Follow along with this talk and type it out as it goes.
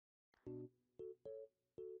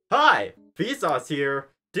Hi, Vsauce here.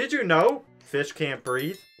 Did you know fish can't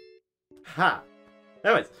breathe? Ha.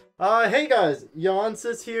 Anyways, hey guys,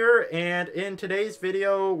 Johannsus here, and in today's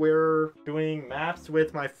video, we're doing maps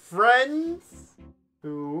with my friends,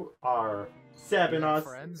 who are Seb and us.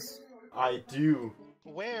 Friends? I do.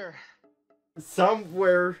 Where?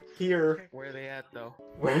 Somewhere here. Where are they at, though?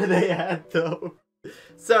 Where are they at, though?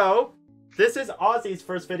 So, this is Ozzy's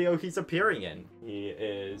first video he's appearing in. He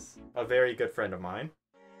is a very good friend of mine.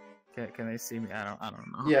 Can they see me? I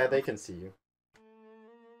don't know. Yeah, they can see you.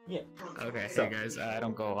 Yeah. Okay, So- hey guys, I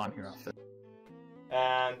don't go on here often.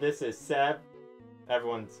 And this is Seb.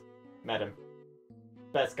 Everyone's met him.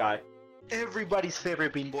 Best guy. Everybody's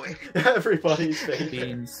favorite bean boy. Everybody's favorite.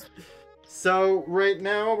 Beans. So, right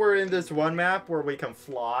now we're in this one map where we can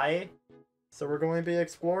fly. So we're going to be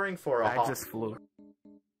exploring for a I hop. just flew.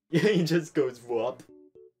 He just goes whoop.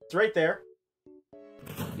 It's right there.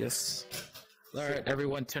 Yes. Alright,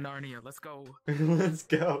 everyone to Narnia, let's go. Let's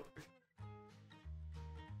go.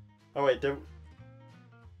 Oh wait,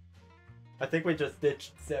 I think we just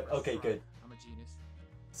ditched Seb. Okay, good. I'm a genius.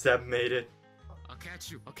 Seb made it. I'll catch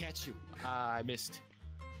you. I missed.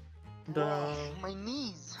 The My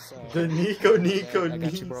knees. So, Nico I got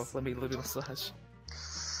knees. you, bro. Let me massage.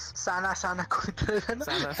 Sana kulitan.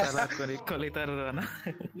 Sana, kulitan na.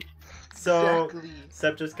 So, Exactly.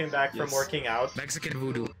 Seb just came back from Yes. working out, Mexican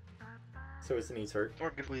voodoo. so his knees hurt.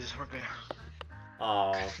 We're good, boys. We're good.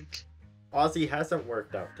 Ozzy hasn't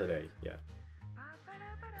worked out today yet.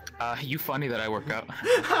 You funny that I work out.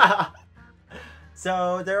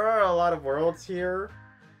 So, there are a lot of worlds here.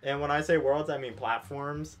 And when I say worlds, I mean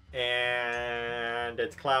platforms. And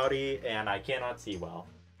it's cloudy, and I cannot see well.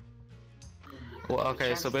 Well,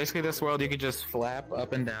 okay, so basically this world you can just flap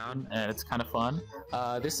up and down, and it's kind of fun.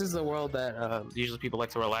 This is the world that usually people like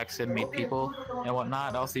to relax in, meet people and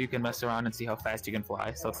whatnot. Also, you can mess around and see how fast you can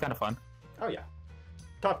fly, so it's kind of fun. Oh, yeah.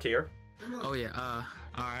 Top tier. Oh yeah,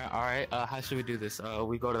 alright, how should we do this?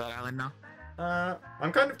 We go to that island now?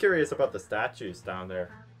 I'm kind of curious about the statues down there.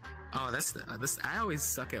 Oh, this. I always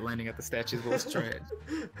suck at landing at the statues, but let's try it.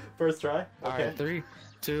 First try? Okay. Alright, 3,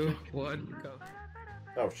 2, 1, go.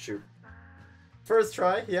 Oh, shoot. First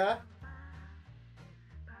try, yeah.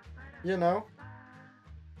 You know.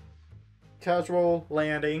 Casual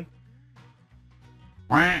landing.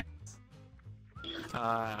 I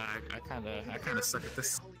kinda suck at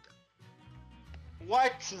this.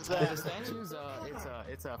 What is The that? statues,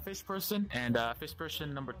 it's a fish person and fish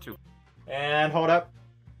person number 2. And hold up.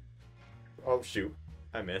 Oh, shoot.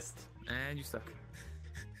 I missed. And you suck.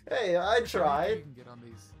 Hey, I You tried. can get on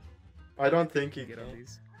these. I don't think you Get on can.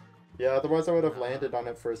 these. Yeah, otherwise I would have landed on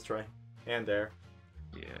it first try. And there.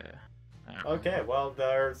 Yeah. Okay, well,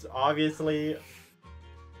 there's obviously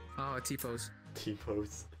Oh, a T-pose.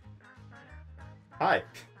 T-pose. Hi.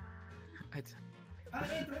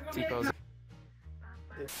 T-pose.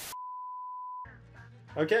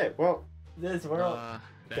 Okay, well, this world.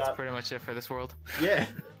 That's got- pretty much it for this world. Yeah.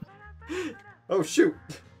 Oh, shoot.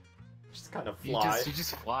 Just kind of fly. You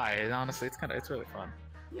just fly. And honestly, it's really fun.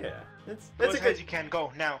 Yeah. It's Go a as high good, as you can.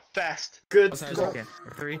 Go now, fast. good As high as score. you can.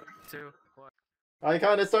 3, 2, 1. I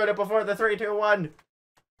kind of started before the 3, 2, 1.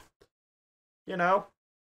 You know.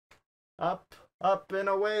 Up, up, and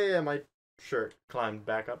away, and my shirt climbed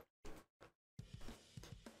back up.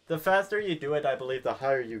 The faster you do it, I believe, the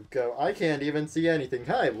higher you go. I can't even see anything.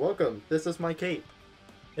 Hi, welcome. This is my cape.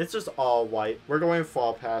 It's just all white. We're going to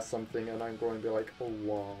fall past something, and I'm going to be like, oh,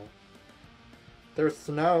 wow. There's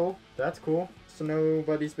snow. That's cool. It's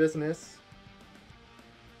nobody's business.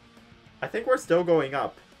 I think we're still going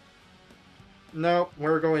up. No,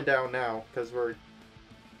 we're going down now, because we're...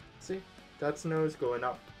 See? That snow's going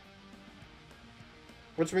up.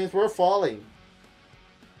 Which means we're falling.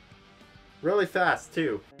 Really fast,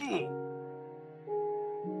 too.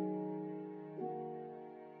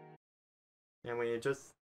 And we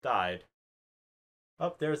just died.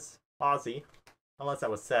 Oh, there's Ozzy. Unless that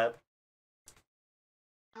was Seb.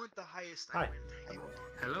 I went the highest Hi. I went.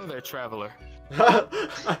 Hello there, traveler.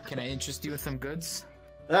 Can I interest you in some goods?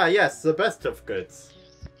 Ah, yes, the best of goods.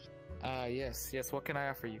 Yes. What can I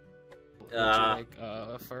offer you? Would you like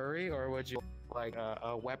a furry, or would you like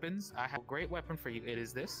weapons? I have a great weapon for you. It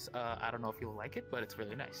is this. I don't know if you'll like it, but it's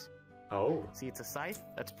really nice. Oh. See, it's a scythe.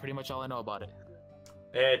 That's pretty much all I know about it.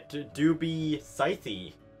 It do be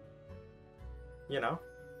scythy. You know?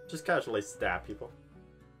 Just casually stab people.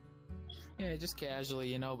 Yeah, just casually,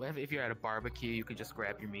 you know. If you're at a barbecue, you can just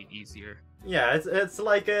grab your meat easier. Yeah, it's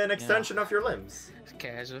like an extension of your limbs.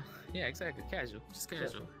 Casual. Yeah, exactly. Casual. Just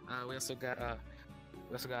casual. We also got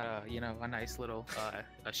you know, a nice little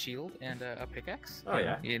a shield and a pickaxe. Oh,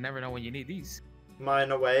 yeah. You never know when you need these.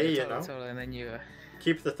 mine away, you know. Totally. And then you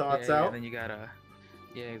Keep the thoughts yeah, out. and then you got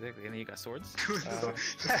yeah, exactly. And then you got swords. Keep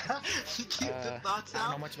the thoughts I don't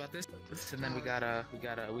know out. much about this. And then we got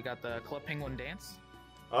the Club Penguin dance.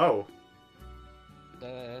 Oh.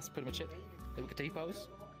 That's pretty much it. Then we got T-pose.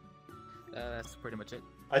 That's pretty much it.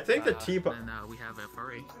 I think the T-pose. And we have a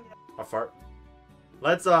furry. A fart.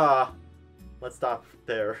 Let's stop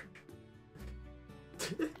there.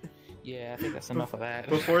 Yeah, I think that's enough of that.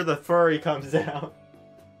 Before the furry comes out.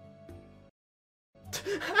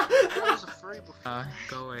 There was a furry before.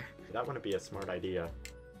 Go away. That wouldn't be a smart idea.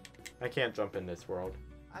 I can't jump in this world.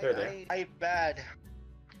 There. I bad.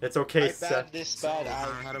 It's okay, I Seth. bad this bad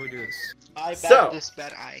eye. How do we do this? I bad So- this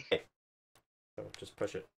bad eye. So just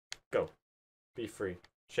push it. Go. Be free.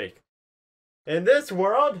 Shake. In this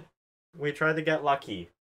world, we try to get lucky.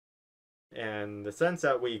 And the sense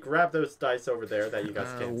that we grab those dice over there that you guys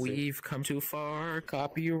can't see. We've come too far.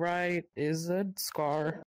 Copyright is a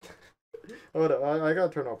scar. Hold on, I gotta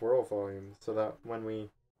turn off world volume so that when we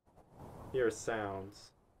hear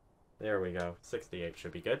sounds. There we go. 68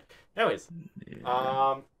 should be good. Anyways,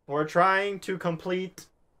 we're trying to complete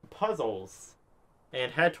puzzles and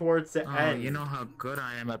head towards the end. You know how good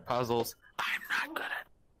I am at puzzles. I'm not good at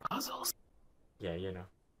puzzles. Yeah, you know.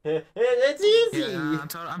 It's easy. Yeah, I'm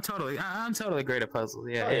totally great at puzzles.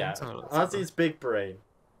 Yeah, Oh, yeah. I'm totally. Ozzy's big brain.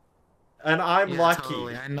 And I'm Yeah, lucky.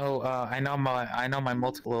 Totally. I know my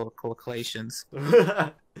multiple locations.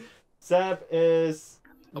 Seb is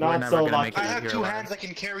We're not never so gonna lucky. make it I have here 2 alive. hands that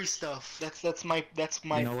can carry stuff. That's my.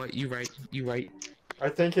 You know what? You right. I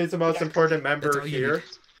think he's the most Yeah, important that's member all you here.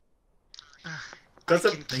 I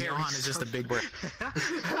Doesn't- can The carry Johan is just a stuff. big brain.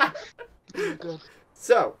 Good.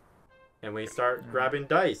 So, and we start grabbing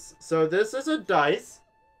dice. So this is a dice.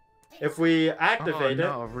 If we activate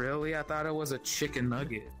no, really? I thought it was a chicken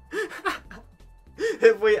nugget. it,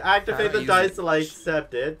 if we activate the use dice it. like Seb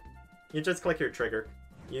did, you just click your trigger.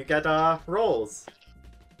 You get rolls.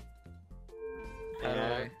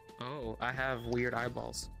 And Oh, I have weird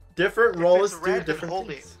eyeballs. different If rolls it's do red, then different hold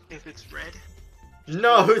things. it. If it's red,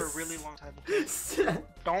 No, hold it for a really long time. Okay?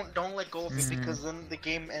 Don't let go of it Mhm. because then the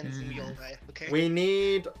game ends and we all die. Okay. we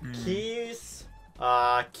need keys,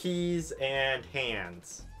 keys and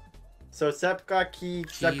hands. So Seb got key,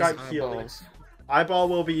 Seb got healing. Eyeballs. Eyeball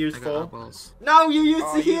will be I got useful. eyeballs. No, you used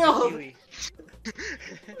Oh, to you heal. Kiwi.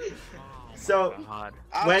 Oh, So- my God.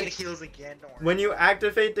 I'll When- get heals again. Don't worry. When you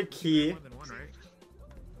activate the key, More than one, right?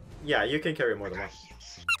 yeah, you can carry more I than got one.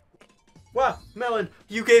 heals. Wow, Melon,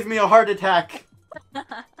 you gave me a heart attack.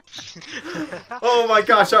 Oh my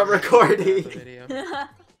gosh, I'm The recording. video.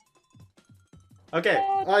 Okay,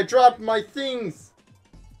 I dropped my things.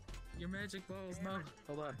 Your magic balls, no.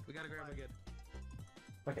 Hold on, we gotta grab them again.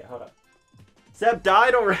 Okay, hold up. Seb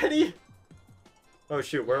died already? Oh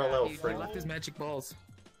shoot, we're a little He framey. left his magic balls.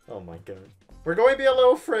 Oh my god. We're going to be a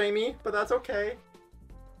little framey, but that's okay.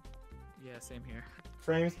 Yeah, same here.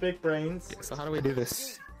 Frames, big brains. Yeah, so how do we do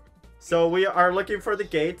this? So we are looking for the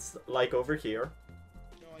gates, like over here.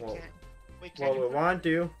 No, I Whoa. can't. Wait, can What you we put- want to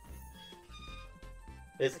do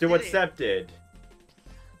is I do what did it. Seb did.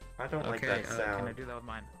 I don't like Okay, that can I sound. do that with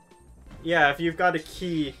mine? Yeah, if you've got a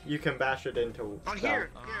key, you can bash it into. On that. here,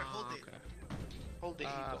 hold it. Okay. Hold it.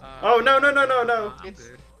 Oh, no, no, no, no, no. I'm It's-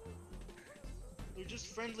 good. They're just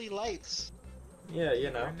friendly lights. Yeah,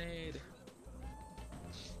 you know. Grenade.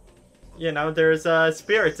 You know, there's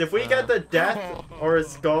spirits. If we get the death or a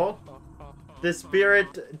skull, the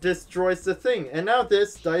spirit destroys the thing. And now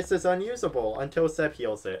this dice is unusable until Seb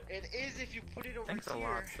heals it. It is if you put it over Thanks a here.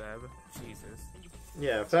 lot, Seb. Jesus.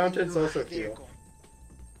 Yeah, fountains also There you heal. go.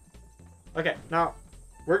 Okay, now,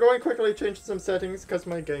 we're going to quickly change some settings because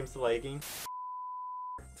my game's lagging.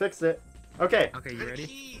 Fixed it. Okay, Okay, you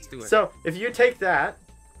ready? Let's do it. so if you take that,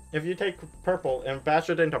 if you take purple and bash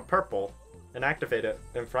it into purple and activate it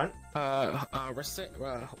in front,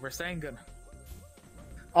 Rasengan.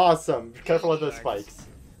 awesome. Be careful with the spikes.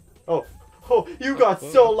 Oh, you got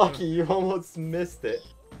so lucky. You almost missed it.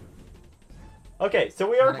 Okay, so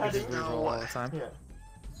we are Then I can heading. just reroll all the time.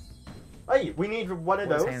 Yeah. Hey, we need one of What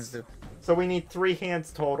does those. hands do? So we need 3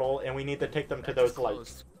 hands total, and we need to take them to That's those just lights.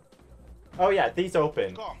 closed. Oh yeah, these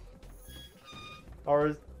open. Go.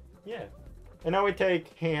 Or, yeah. And now we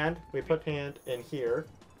take hand. We put hand in here.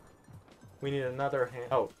 We need another hand.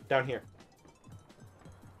 Oh, down here.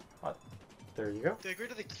 There you go. Do I agree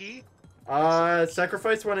to the key?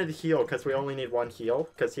 Sacrifice one to heal, because we only need 1 heal,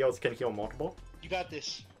 because heals can heal multiple. You got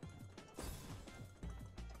this.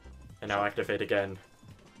 And now activate again.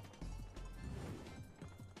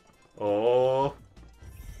 Oh.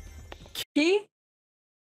 Key?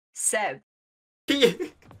 Seb.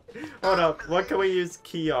 Key! Hold up, what can we use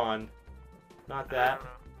key on? Not that.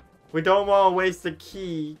 We don't want to waste the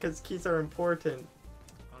key, because keys are important.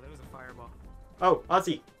 Oh, there was a fireball. Oh,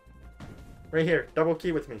 Ozzy. Right here. Double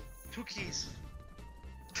key with me. 2 keys.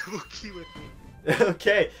 2 key with me.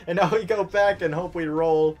 Okay, and now we go back and hope we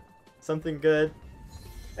roll something good.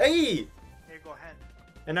 Hey! Here, go ahead.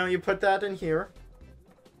 And now you put that in here.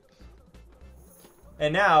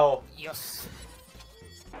 And now... Yes.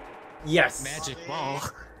 Yes! Magic ball.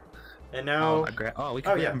 And now... Oh, we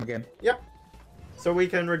can grab yeah. him again. Yep. So we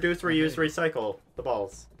can reduce, reuse, recycle the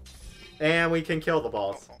balls. And we can kill the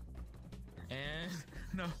balls. And...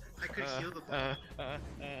 No. I could heal the ball.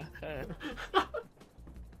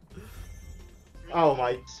 Oh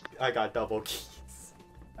my... I got double keys.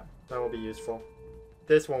 That will be useful.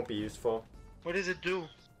 This won't be useful. What does it do?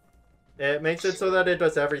 It makes it so that it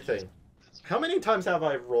does everything. How many times have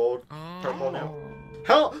I rolled purple now?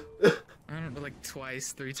 How? I don't know, like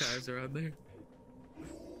twice, 3 times around there.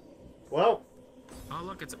 Well. Oh,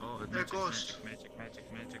 look, it's all There it goes. Magic.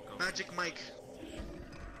 Magic Mike.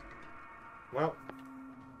 Well.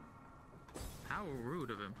 How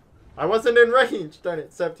rude of him. I wasn't in range. Darn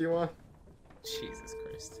it, Seb, do you want? Jesus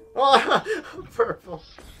Christ. Oh, purple.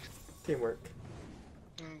 Teamwork.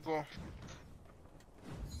 Go.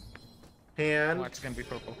 And. Watch, it's gonna be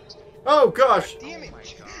purple. Oh gosh! Damn it!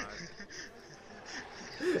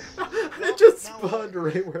 Oh my It just spawned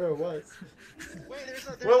right where it was. Wait, there's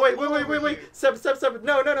Wait. Seb.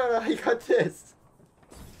 No. I got this.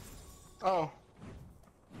 Oh.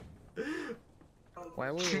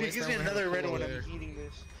 Why would It gives me another red one. I'm eating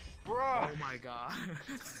this. Bruh! Oh my god.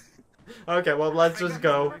 Okay, well, let's just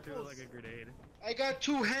go. Like a grenade. I got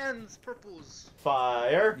 2 hands, purples.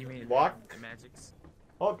 Fire. You mean Walk. the magics?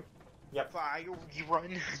 Oh. Yep. Fire, you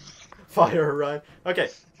run. Fire run. Okay,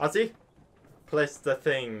 Ozzy. Place the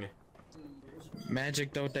thing.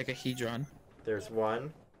 Magic dodecahedron. There's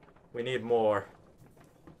one. We need more.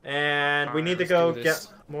 And we Alright, need to let's go do get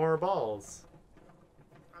this. more balls.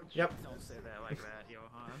 Yep. Don't say that like that,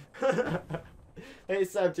 Johan. Hey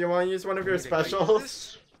Seb, do you want to use one of your Can I use specials?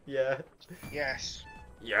 This? Yeah. Yes.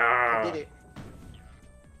 I Yeah. did it.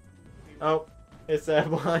 Oh, hey Seb,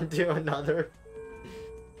 want to do another?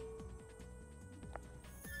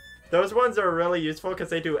 Those ones are really useful because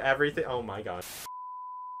they do everything. Oh my god.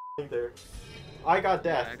 There. I got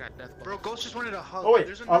death. Yeah, I got death Bro, Ghost just wanted a hug. Oh, wait,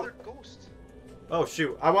 There's another ghost. Oh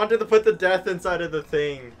shoot, I wanted to put the death inside of the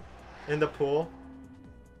thing. In the pool.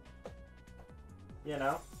 You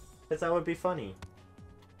know? Because that would be funny.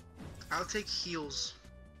 I'll take heals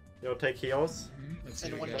You'll take heals? Let's see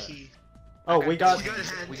and what 1 we got. key. Oh, we got... We got a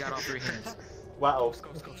hand. We got all 3 hands. Wow.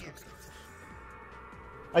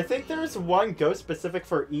 I think there's one ghost specific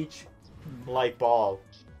for each, like, ball.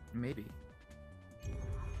 Maybe.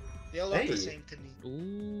 They all look Hey. the same to me.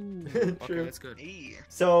 Ooh. True. Okay, that's good. Hey.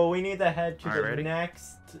 So we need to head to Alright, the ready?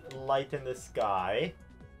 next light in the sky.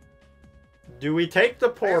 Do we take the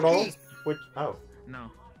portal? key. Which... Oh.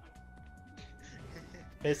 No.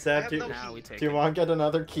 Hey I Seb, have do, no Now key. we take do you it. want to get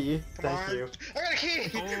another key? Come Thank on. you. I got a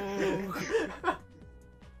key! Oh.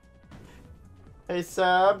 Hey Seb,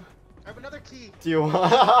 I have another key. do you want...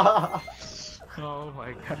 Oh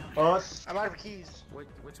my god. Oh, I'm out of keys. Wait,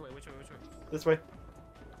 which way? this way.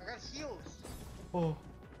 I got heals. Oh.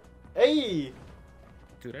 Hey!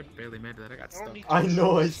 Dude, I barely made that. I got I stuck. don't need I two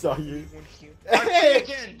know I heals. saw you. 1 key. Hey!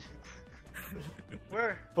 Again!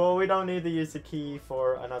 Where? But we don't need to use the key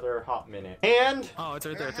for another hot minute. And... Oh, it's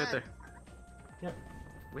right there. It's right there. Yep.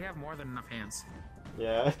 We have more than enough hands.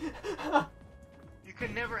 Yeah. You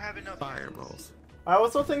can never have enough Fireballs. I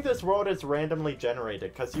also think this world is randomly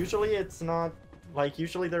generated, because usually it's not... Like,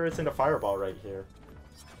 usually there isn't a fireball right here.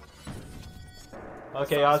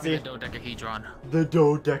 Okay, Toss me Ozzy. the dodecahedron. The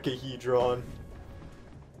dodecahedron.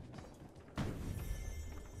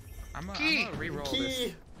 I'm Key! gonna re-roll Key!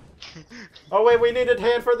 this. Oh wait, we needed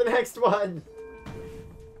hand for the next one!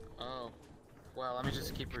 Oh. Well, let me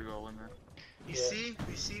just keep re-rolling then. You Yeah.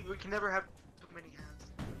 see, we can never have too many hands.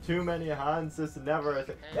 Too many hands is never a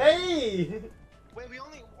thing. Hey! Wait,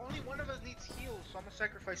 only one of us needs heals, so I'm gonna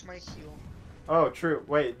sacrifice my heal. Oh, true.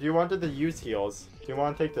 Wait, do you want to use heals? Do you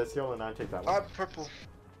want to take this heal and I take that one? Purple.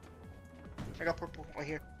 I got purple right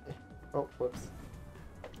here. Oh, whoops.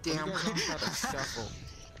 Damn. You guys don't have to shuffle.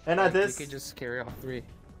 And at You this... could just carry all 3.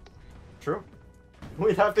 True.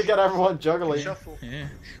 We'd have to get everyone juggling. Shuffle. Yeah.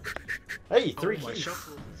 Hey, 3 Oh my keys.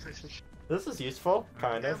 Shuffle. This is useful,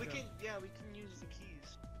 kind Yeah, of. we can use the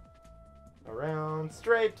keys. Around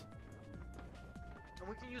straight. And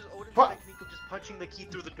we can use Odin's What? technique of just punching the key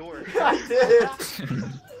through the door. I did it!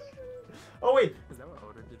 Oh wait! Is that what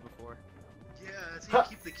Odin did before? Yeah, that's how you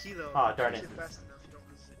keep the key though. Aw, darn Punch it. Fast enough, you don't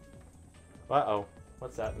lose it. Uh-oh.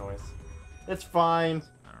 What's that noise? It's fine.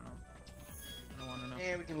 I don't know. I don't want to know.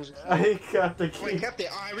 Yeah, we can lose it. I got the Oh, I key. kept it.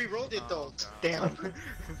 Oh, I re-rolled it though. Oh, God. Damn.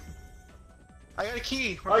 I got a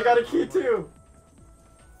key. I got a key too.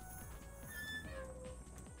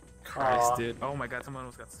 Christ, Aw. dude. Oh my God, someone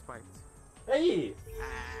almost got spiked. Hey, Ah,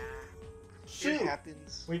 shoot. it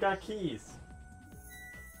happens. We got keys.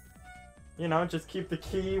 You know, just keep the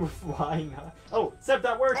key. Why not? Oh, Seb,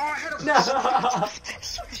 that worked. Oh, I had a. No.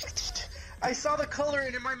 I saw the color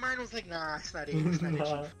and in my mind was like, nah, it's not it. It's not it.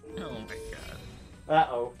 Nah. Oh my God.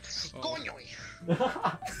 Uh-oh. Coño.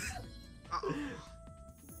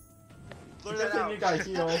 Good Blur that thing out. you guys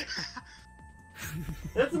heal.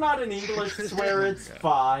 It's not an English swear, it's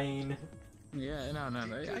fine. Yeah, no.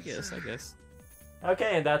 I guess.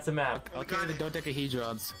 Okay, and that's a map. Okay, then don't take a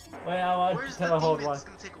hedrons. Well, Where's the I'll hold demon? one. It's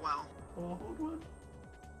gonna take a while. Oh, hold one.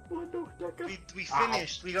 One, no, second. We Ow.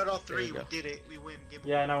 finished. We got all There you three. We go. did it. We win. Game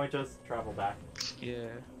Yeah, now we just travel back. Yeah.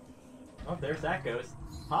 Oh, there's that ghost.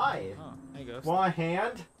 Hi. Oh, there you go. Want a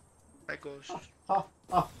hand? That goes. Oh,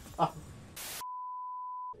 oh, oh.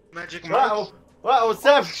 Magic Wow. Wow,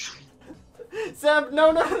 Seb. Seb,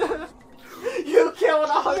 no. You killed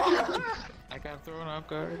Ozzy. I got thrown off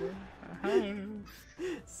guard.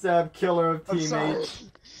 Seb, killer of I'm sorry. teammates.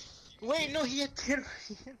 Wait, no, he had 10.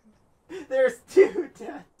 There's 2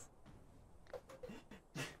 deaths.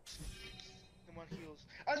 Come on, heals.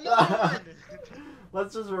 Another one!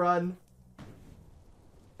 Let's just run.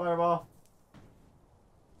 Fireball.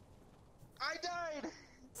 I died!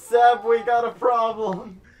 Seb, we got a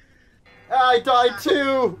problem. I died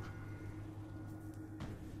too.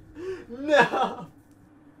 No.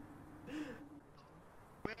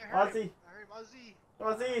 Wait, I heard Ozzy. him. I heard Ozzy.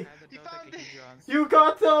 Ozzy, He found it. you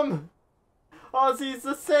got them. Ozzy's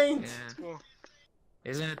the saint. Yeah. Cool.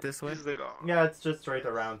 Isn't it this way? He's like, oh. Yeah, it's just straight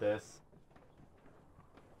around this.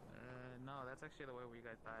 No, that's actually the way where you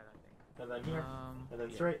guys died, I think. And then here. And then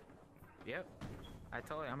yeah. straight. Yep.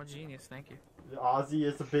 I'm a genius, thank you. Ozzy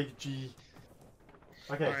is a big G.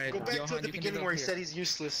 Okay. Alright. Go back Johan, to the you can beginning go where he here. said he's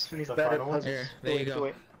useless and he's The bad at final one? puzzles. Here, there you Do go.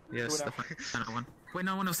 it. Yes, Do the it final one. Wait,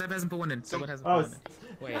 no, Seb hasn't put one in. Someone hasn't Oh. put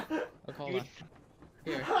one in. Wait, look, hold on.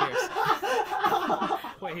 Here.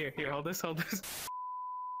 Wait, here, hold this.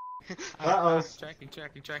 Uh-oh. Tracking.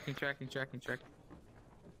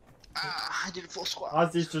 Ah, I did a full squat.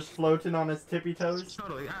 Ozzy's just floating on his tippy toes.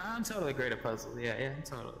 Totally, I'm totally great at puzzles. Yeah,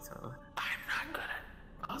 totally. I'm not good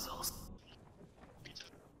at puzzles.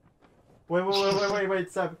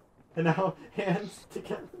 Wait, Seb. And now, hands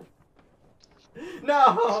together. No!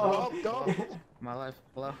 Oh, no. My life.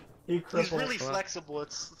 Hello. He He's crippled. really flexible.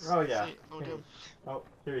 It's Oh, yeah. No damn. Oh,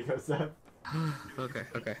 here you go, Seb. Okay.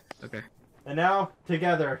 And now,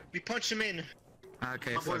 together. We punch him in.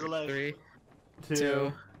 Okay, My so boy's alive. 3, 2,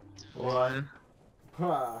 2, 1.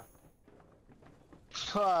 Ha.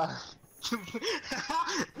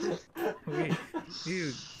 Wait,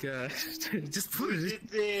 you gosh. Just put We it did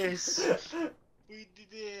this. We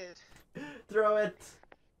did it. Throw it.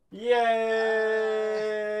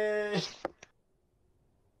 Yay!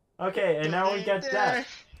 Okay, and now we get that.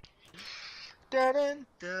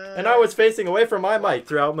 And I was facing away from my mic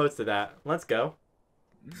throughout most of that. Let's go.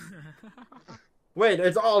 Wait,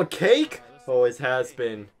 it's all cake? Always has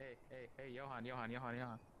been. Hey, Johan.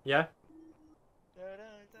 Yeah?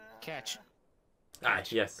 Catch. Ah,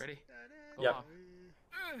 yes. Ready? Go Yep. off.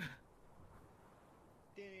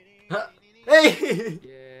 Huh. Hey!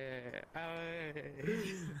 Yeah.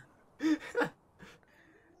 Yeah.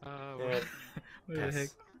 What the heck?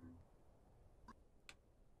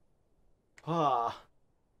 Ah.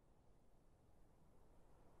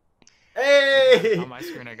 Hey! On my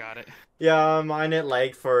screen, I got it. Yeah, mine it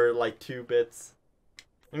lagged for like 2 bits.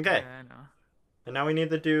 Okay, Yeah, I know. and now we need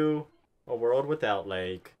to do a world without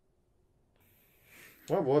lag.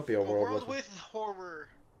 What would be a A world world with? with horror.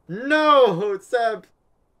 No, Seb!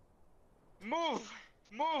 Move!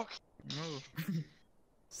 Move! Move.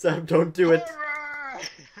 Seb, don't do it. Horror!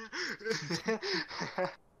 And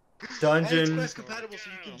it's Dungeon. quest compatible, so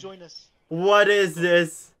you can join us. What is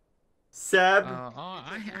this? Seb? I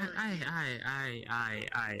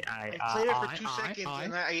played it for 2 seconds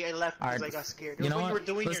and I left because Alright. I got scared. It You was know when you were what?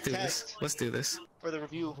 doing Let's your do test this. Let's do this. for the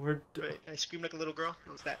review. We're I screamed like a little girl.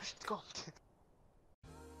 It was that. Let's go.